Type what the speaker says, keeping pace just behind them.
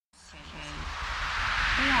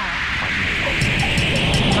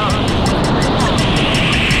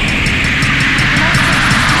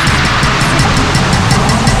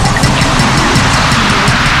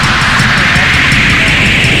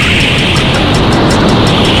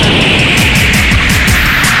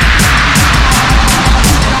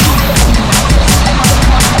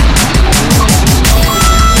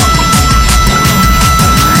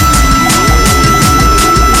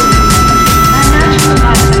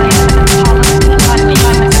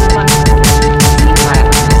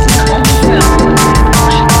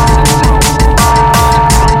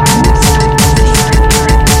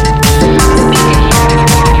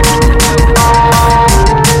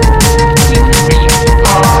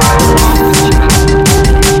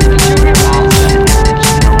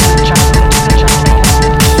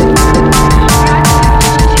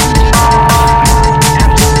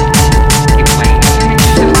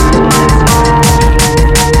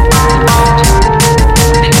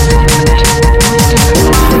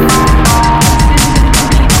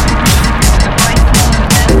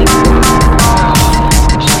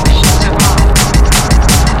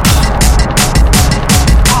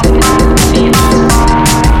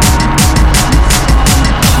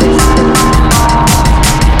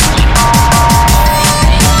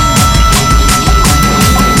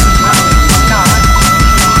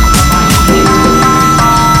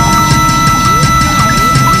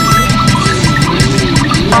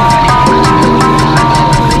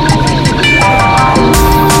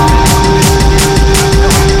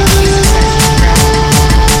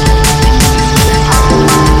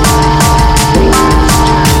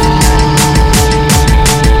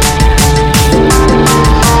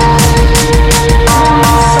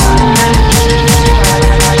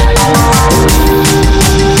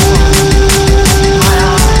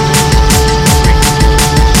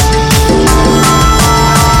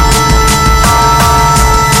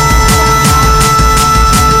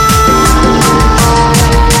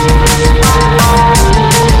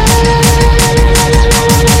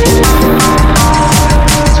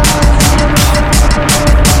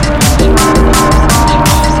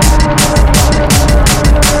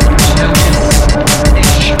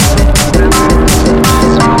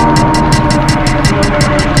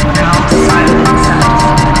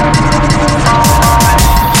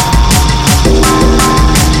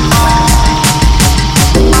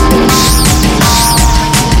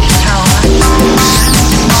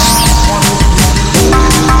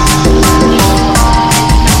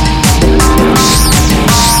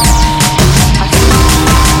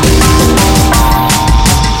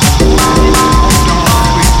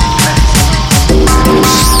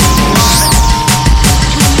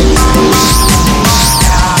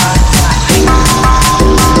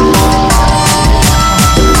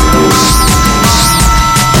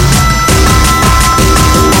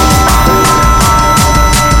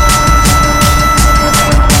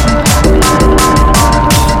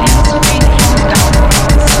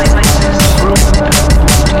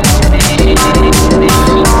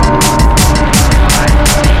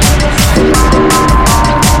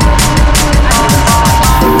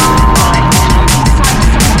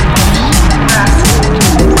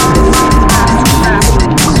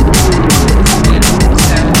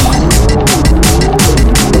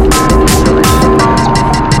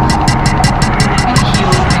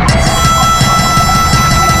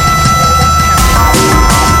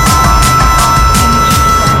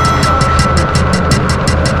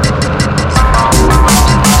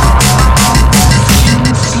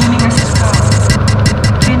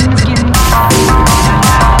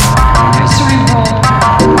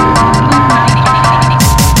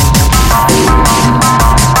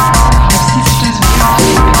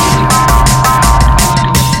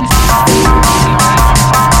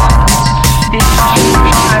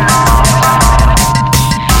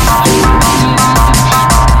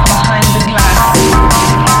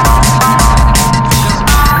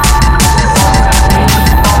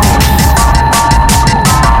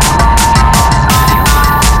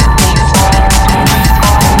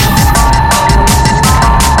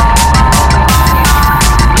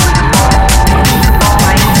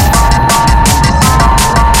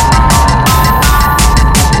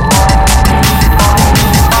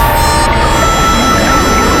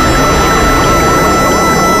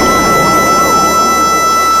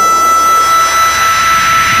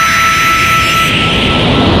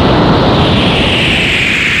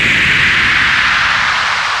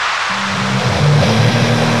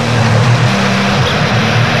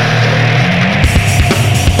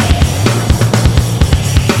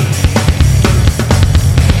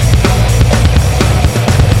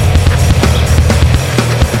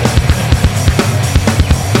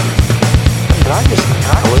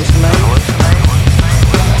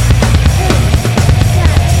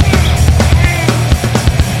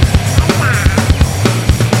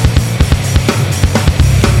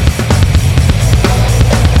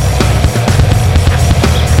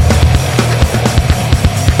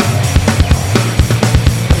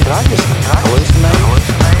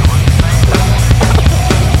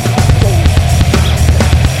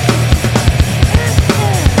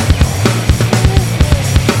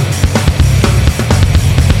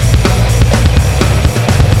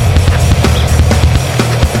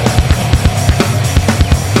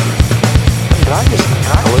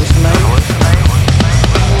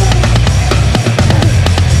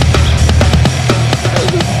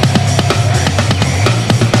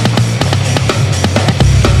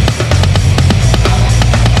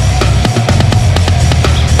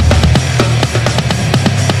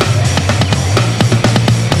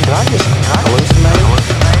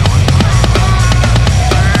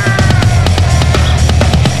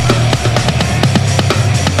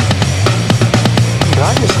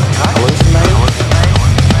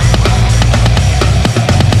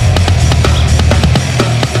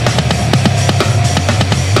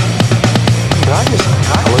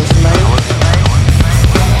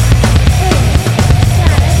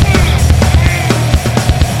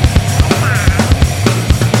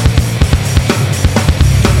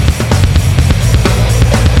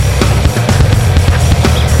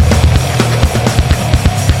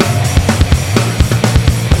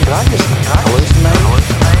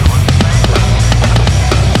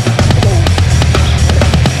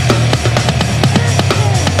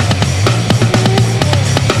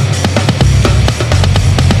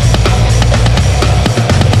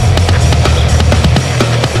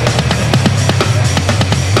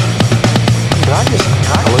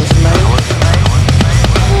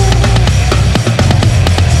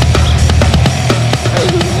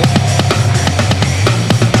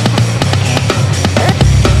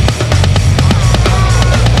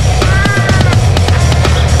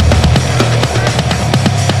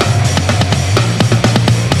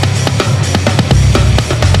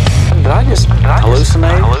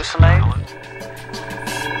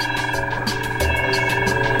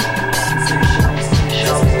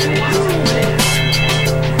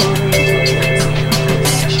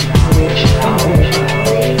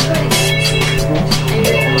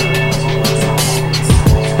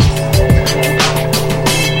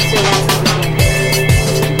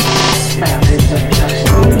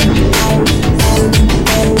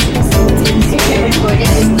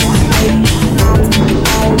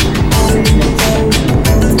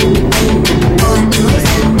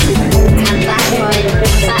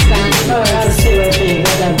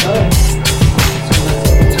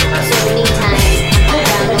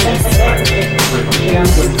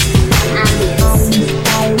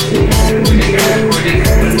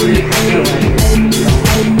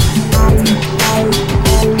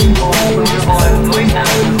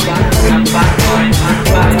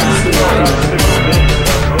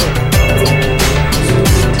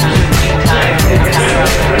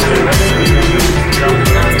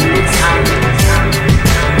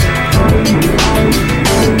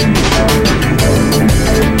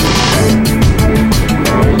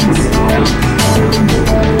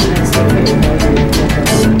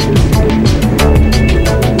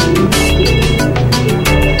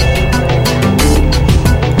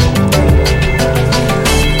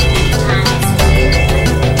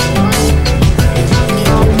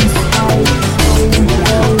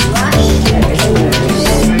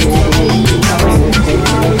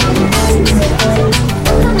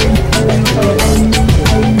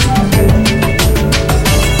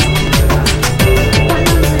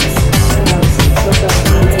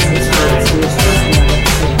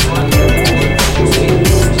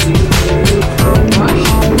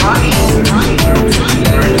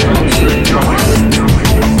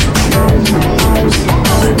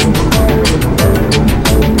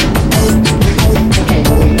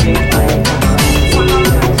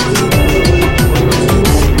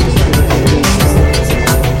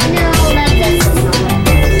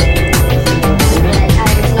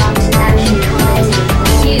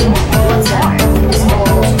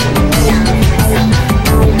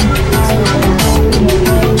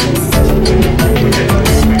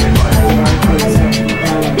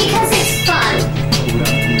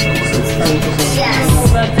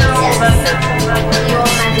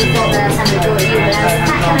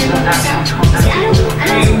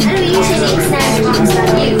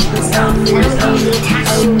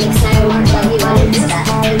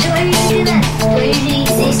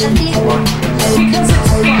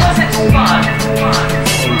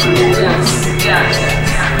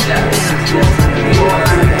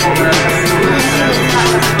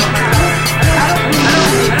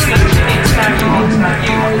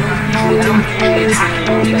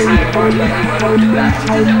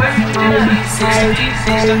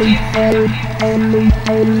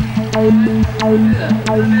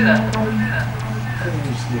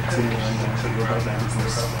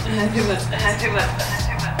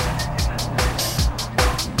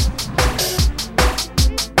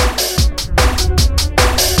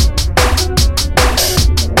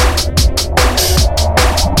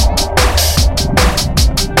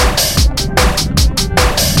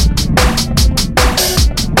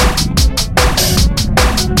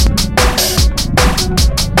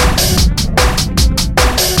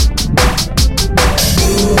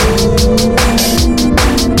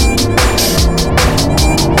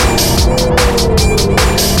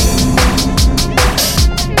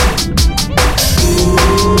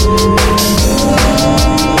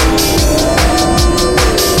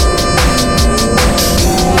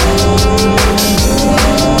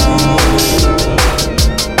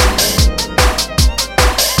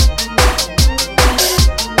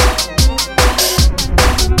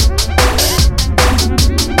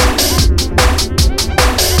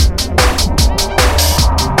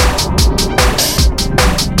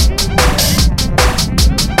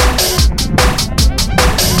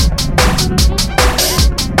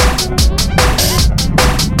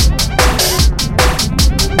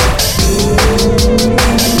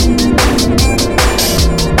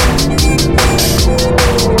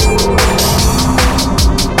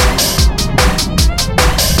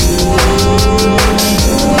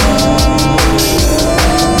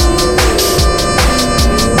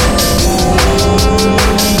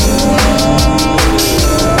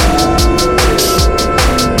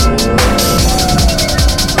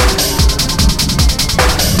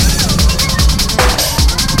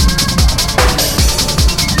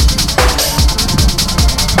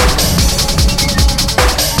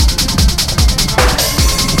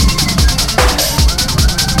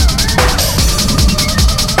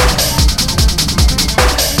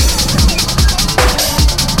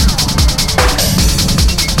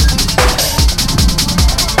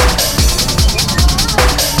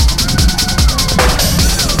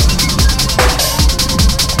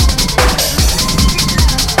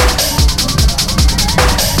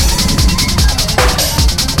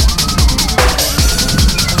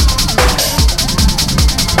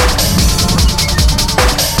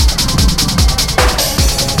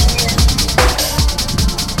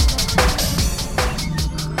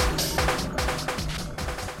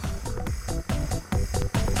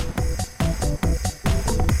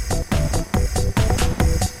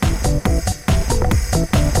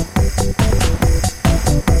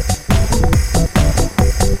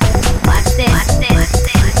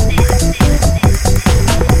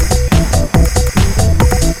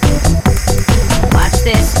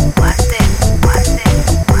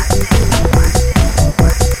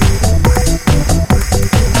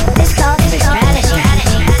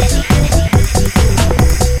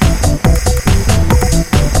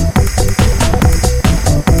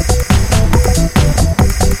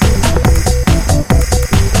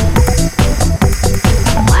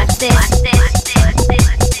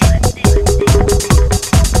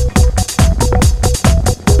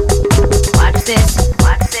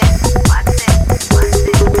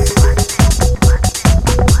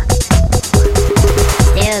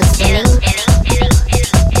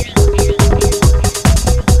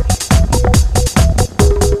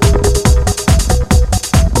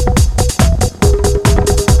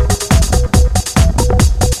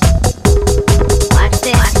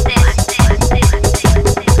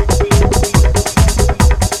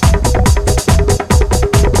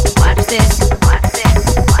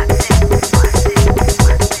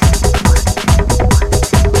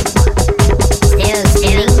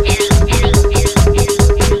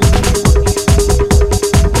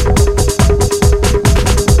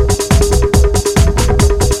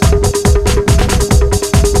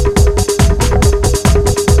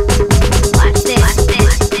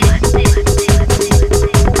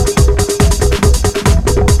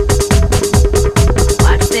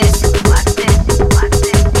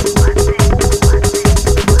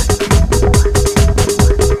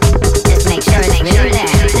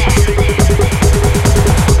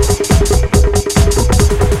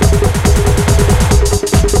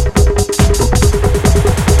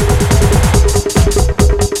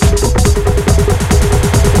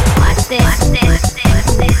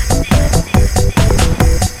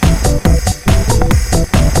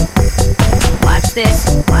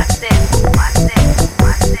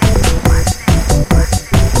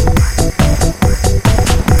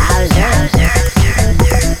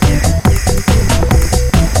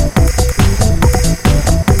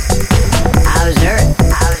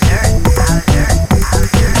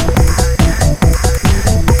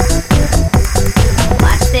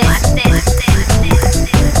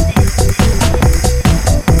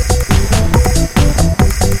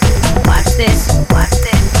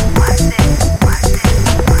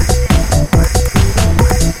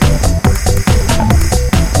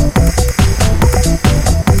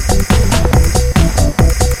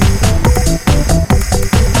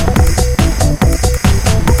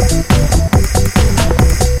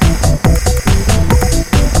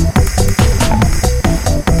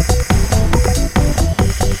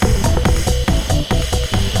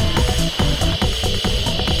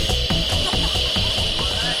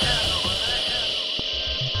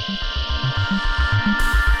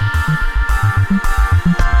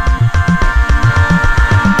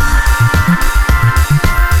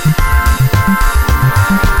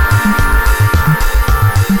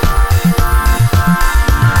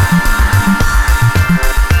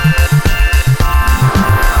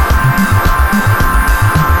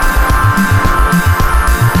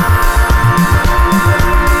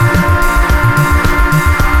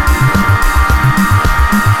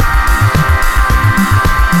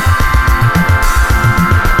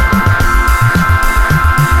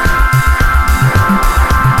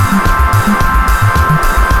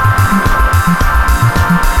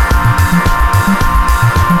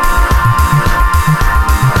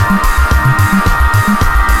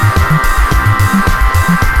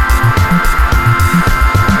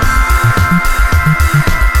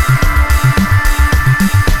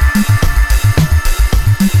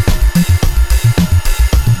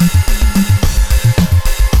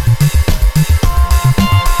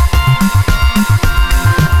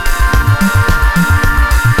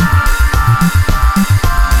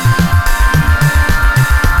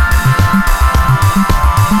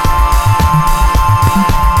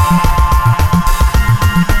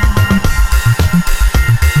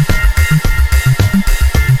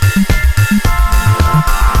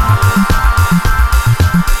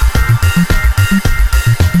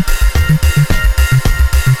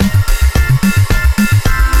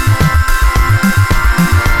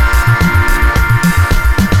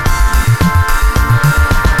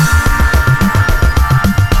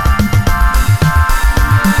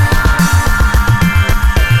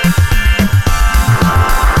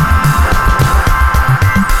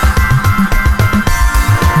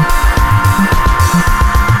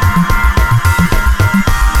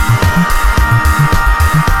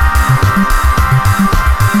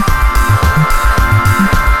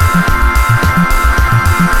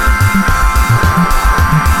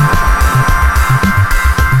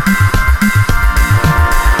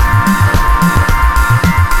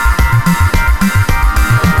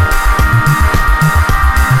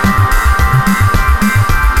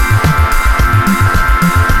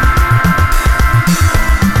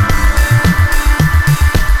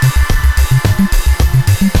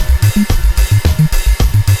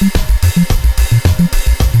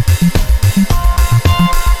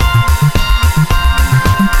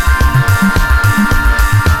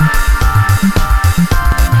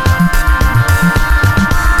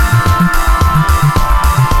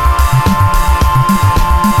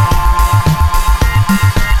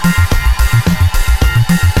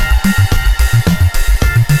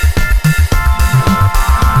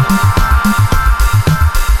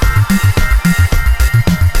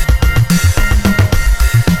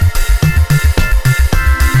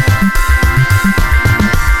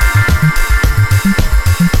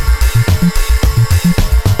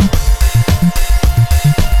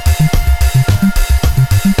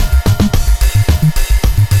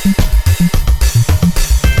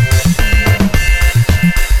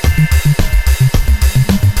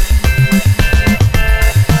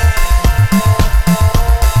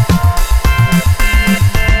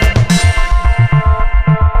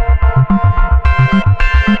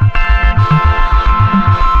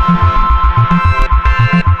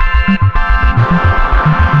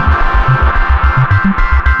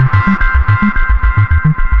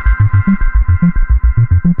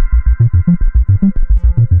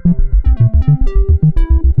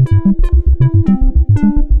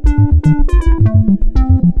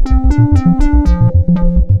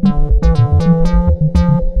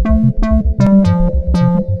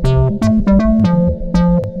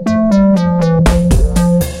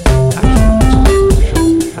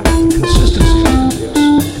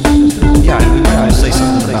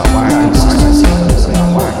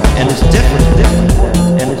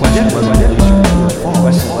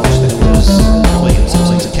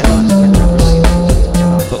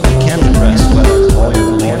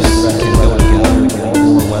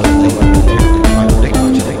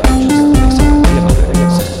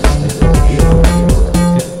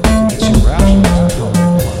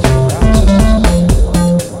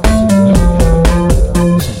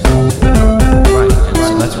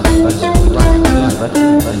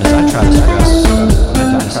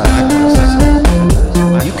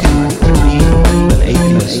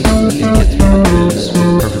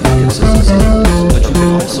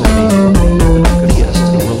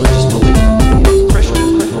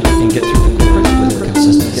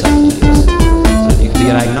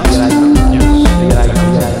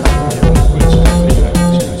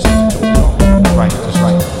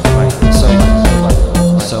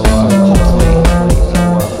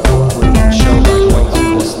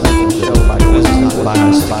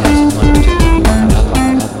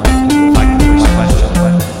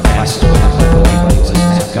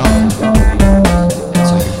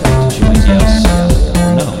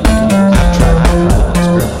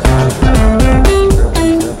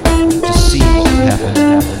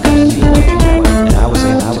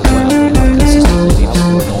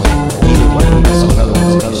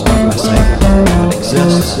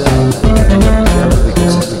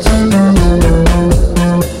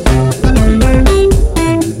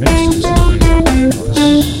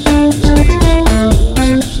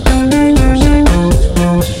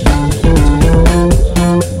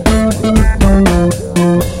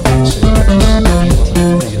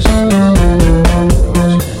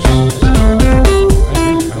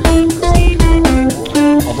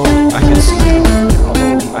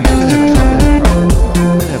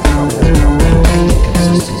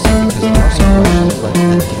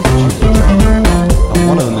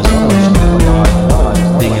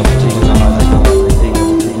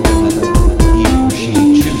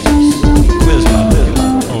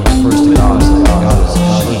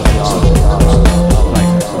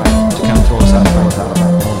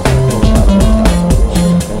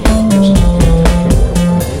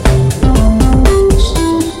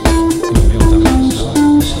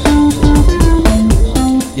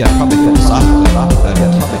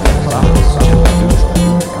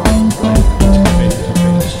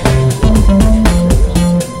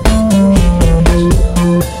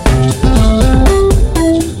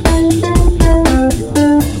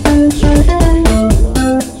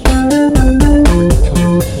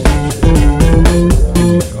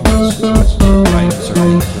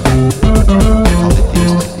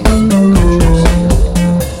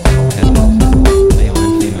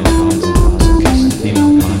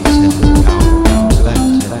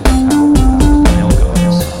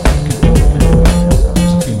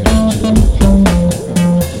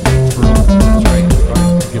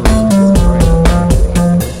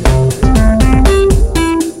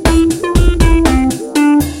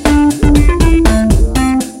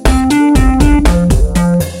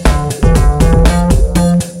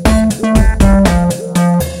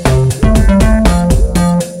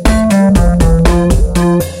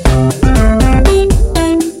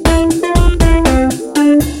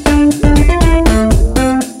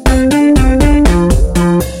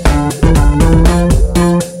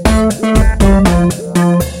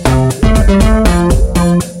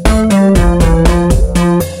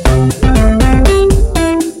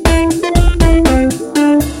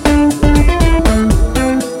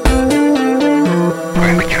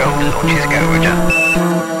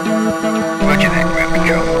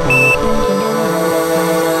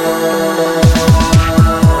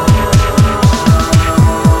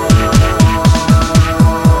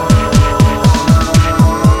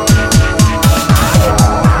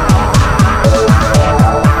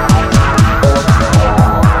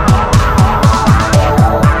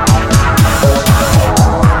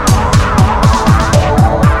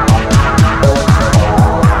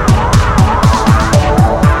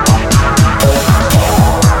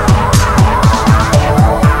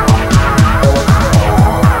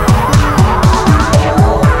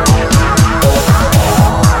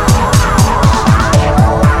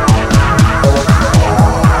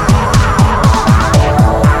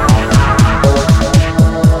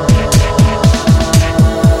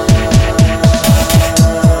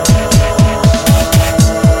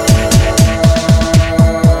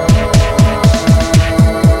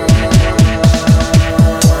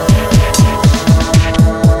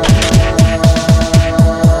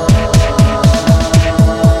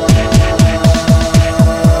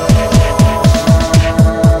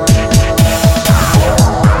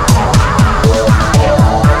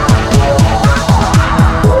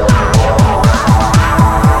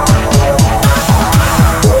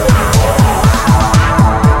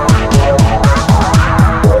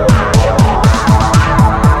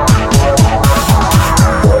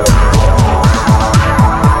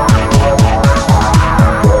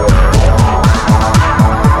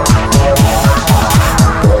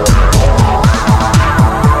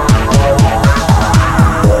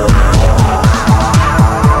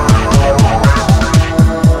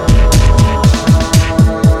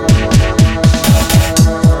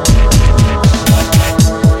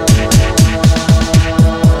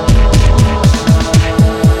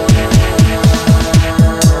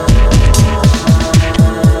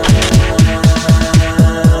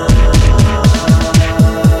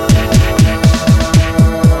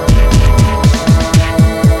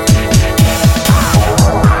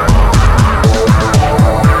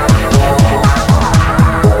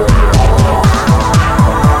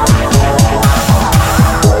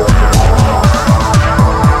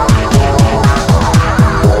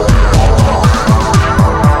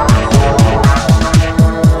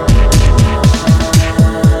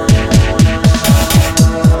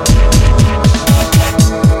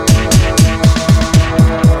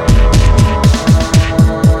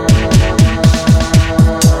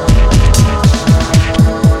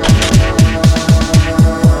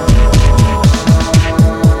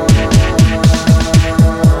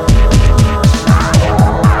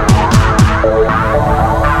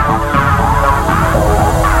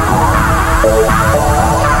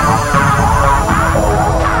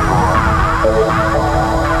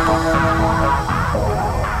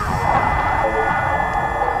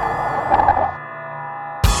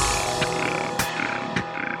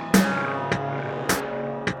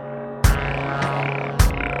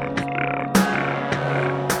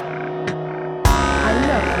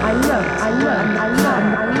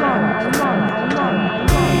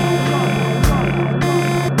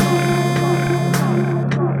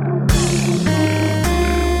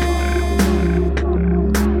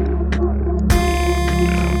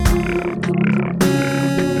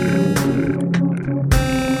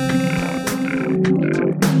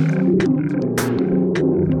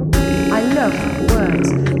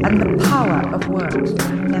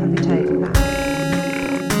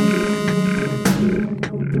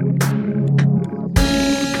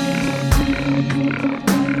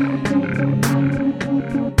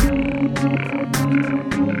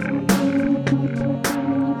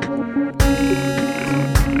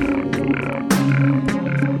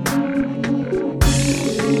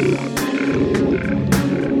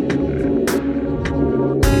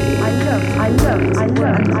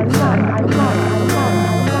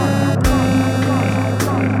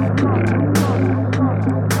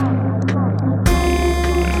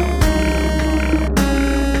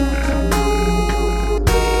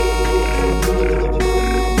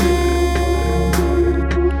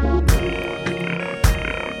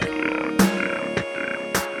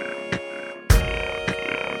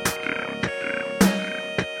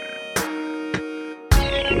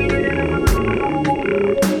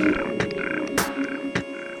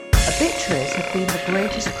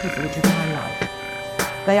greatest privilege of my life.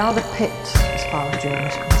 They are the pits as far as Germany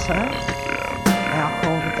is concerned. They are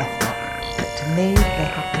called the death rock. But to me, they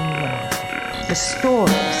have been wonderful. The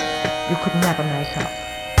stories you could never make up.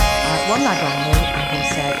 One lad rang me and he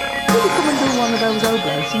said, "Will you come and do one of those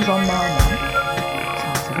oblations on my man?" So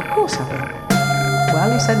I said, "Of course I will." Well,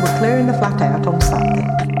 he said, "We're clearing the flat out on Saturday."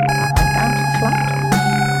 So I went down to the flat.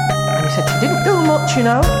 And he said, "She didn't do much, you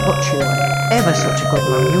know, but she was ever such a good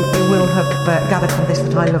man. You will have gathered from this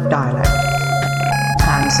that I love dialect."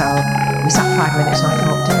 And so we sat 5 minutes and I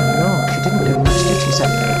thought, "Dear Lord, she didn't do much, did she?" So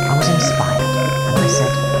I was inspired. And I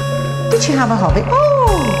said, "Did she have a hobby?"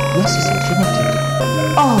 "Oh, yes," he said, "she knitted."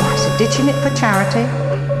 "Oh," I said, "did she knit for charity?"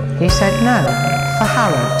 He said, "No, for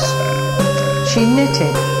Harrods." She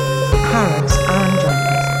knitted Harrods and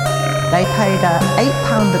jumpers. They paid her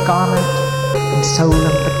 £8 a garment and sold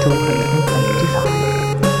them for 225.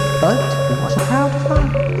 But he wasn't proud of that.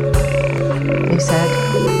 He said,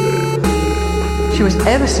 she was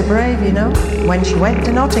ever so brave, you know. When she went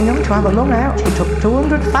to Nottingham to have a lung out, she took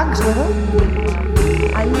 200 fags with her.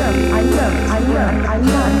 I love.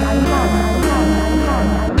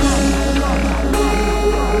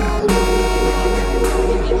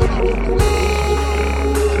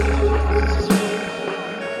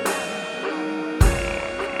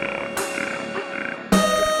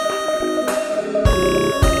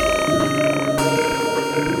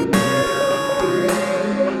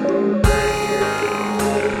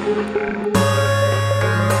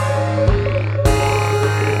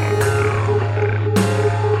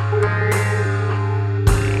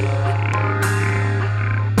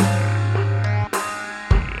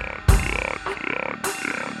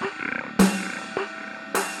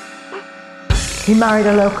 He married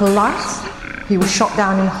a local lass. He was shot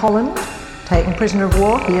down in Holland, taken prisoner of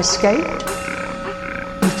war. He escaped.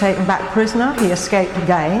 He was taken back prisoner. He escaped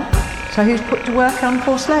again. So he was put to work on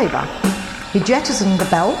forced labour. He jettisoned the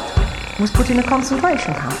belt and was put in a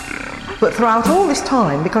concentration camp. But throughout all this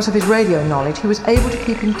time, because of his radio knowledge, he was able to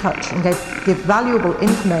keep in touch and give valuable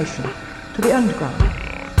information to the underground.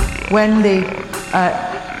 When the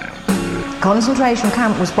concentration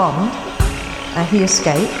camp was bombed, he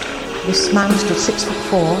escaped. This man stood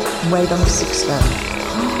 6'4" and weighed under 6 stone.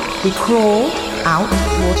 He crawled out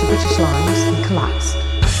towards the British lines and collapsed.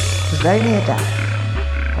 He was very near death.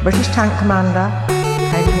 A British tank commander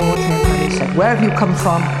came towards him and he said, "Where have you come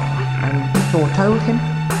from?" And Thor told him.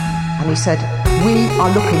 And he said, "We are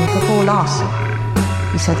looking for Thor Larsen."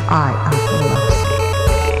 He said, "I am Thor Larsen."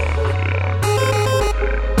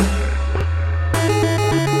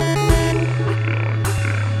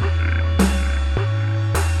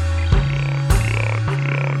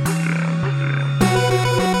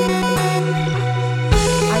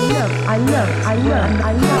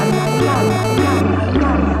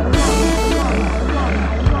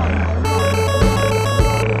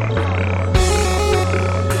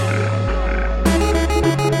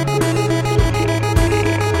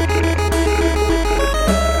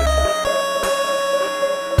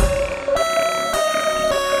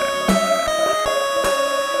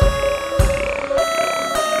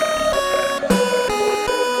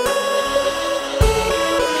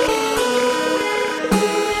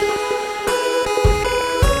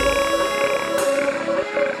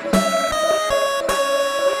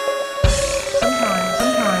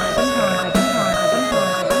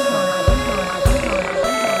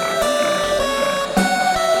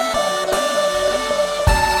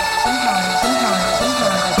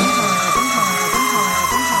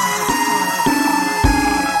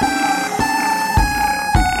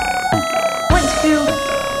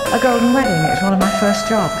 I golden wedding. It was one of my first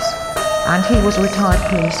jobs. And he was a retired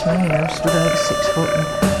policeman, you know, stood over 6 foot,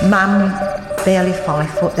 and Mum barely 5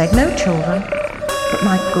 foot. They'd no children, but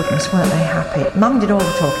my goodness, weren't they happy. Mum did all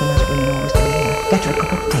the talking, as women always do, you know. Get her a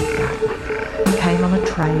cup of tea, Dad. Came on a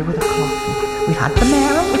tray with a cloth. And we've had the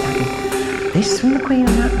mayor up, we've had this from the Queen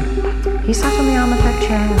and that. He sat on the arm of her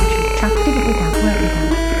chair and she chatted, "Didn't we, Dad? Weren't we, Dad?"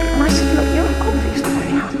 And I said, "Look, you're obviously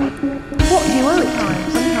very happy. What do you owe it to?"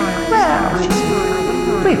 "Well," she said,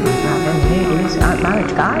 "we wouldn't have any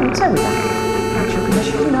marriage guy, we'd say we that." And she looked at me,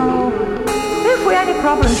 she said, "No. If we had any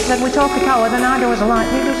problems," she said, "we talk it over, then I'd always like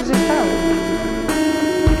you just as it felt."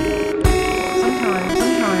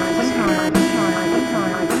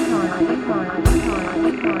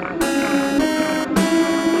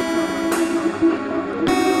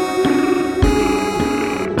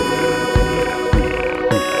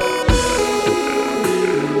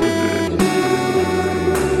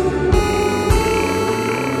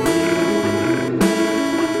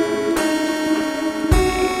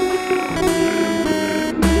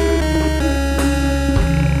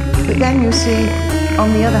 Then you see, on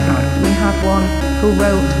the other hand, we had one who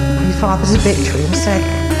wrote his father's obituary and said,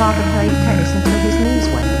 "Father played tennis until his knees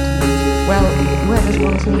went." Well, where does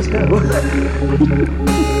one's knees go?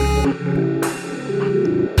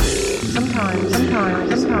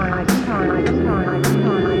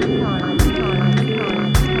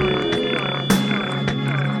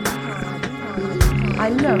 I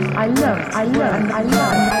love.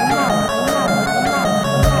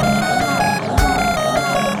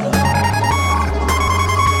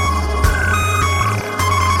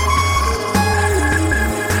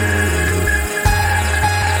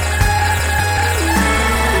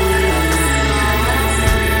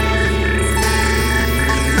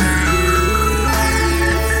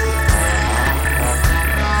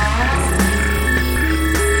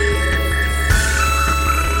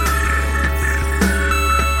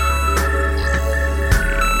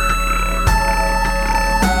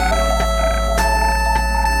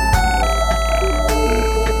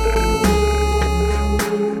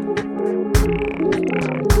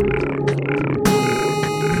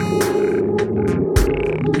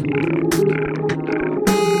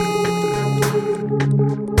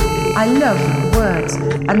 I love words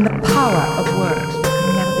and the power of words that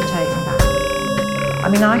can never be taken back. I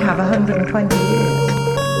mean, I have 120 years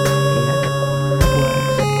here of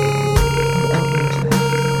words in the old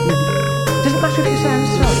newspapers. It doesn't matter if you say I'm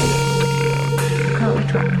sorry. You can't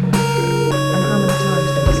retract words. And how many times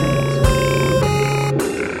do we say I'm sorry?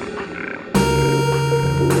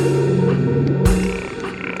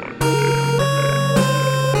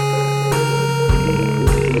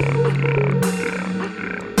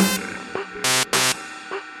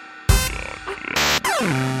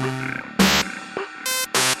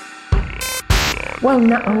 Well,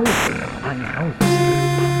 no, I know.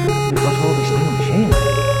 We've got all this new machinery.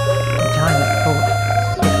 Which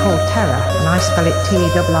it's called Terror, and I spell it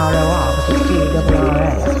T-E-R-R-O-R, but it's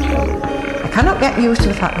T-E-R-R-A. I cannot get used to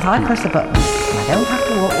the fact that I press a button, and I don't have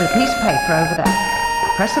to walk with a piece of paper over there.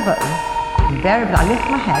 I press a button, invariably I lift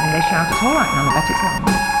my head and they shout, "It's all right, Nan, I bet it's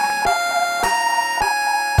long."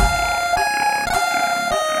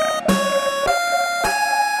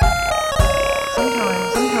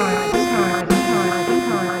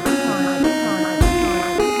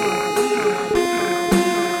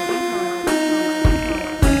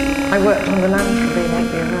 I worked on the land from being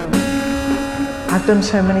 8 years old. I've done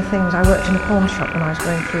so many things. I worked in a pawn shop when I was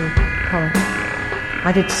going through college.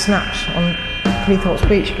 I did snaps on Cleethorpes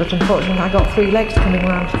Beach, but unfortunately I got 3 legs coming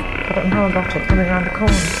round. I don't know how I got it, coming round the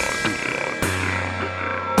corner.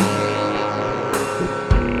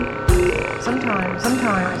 Sometimes.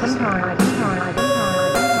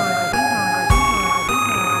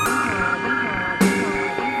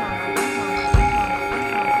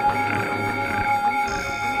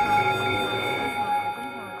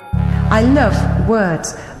 I love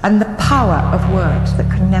words and the power of words that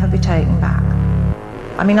can never be taken back.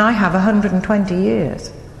 I mean, I have 120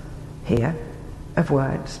 years here of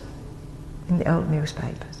words in the old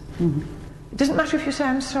newspapers. Mm-hmm. It doesn't matter if you say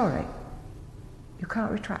I'm sorry. You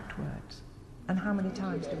can't retract words. And how many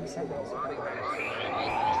times do we say that?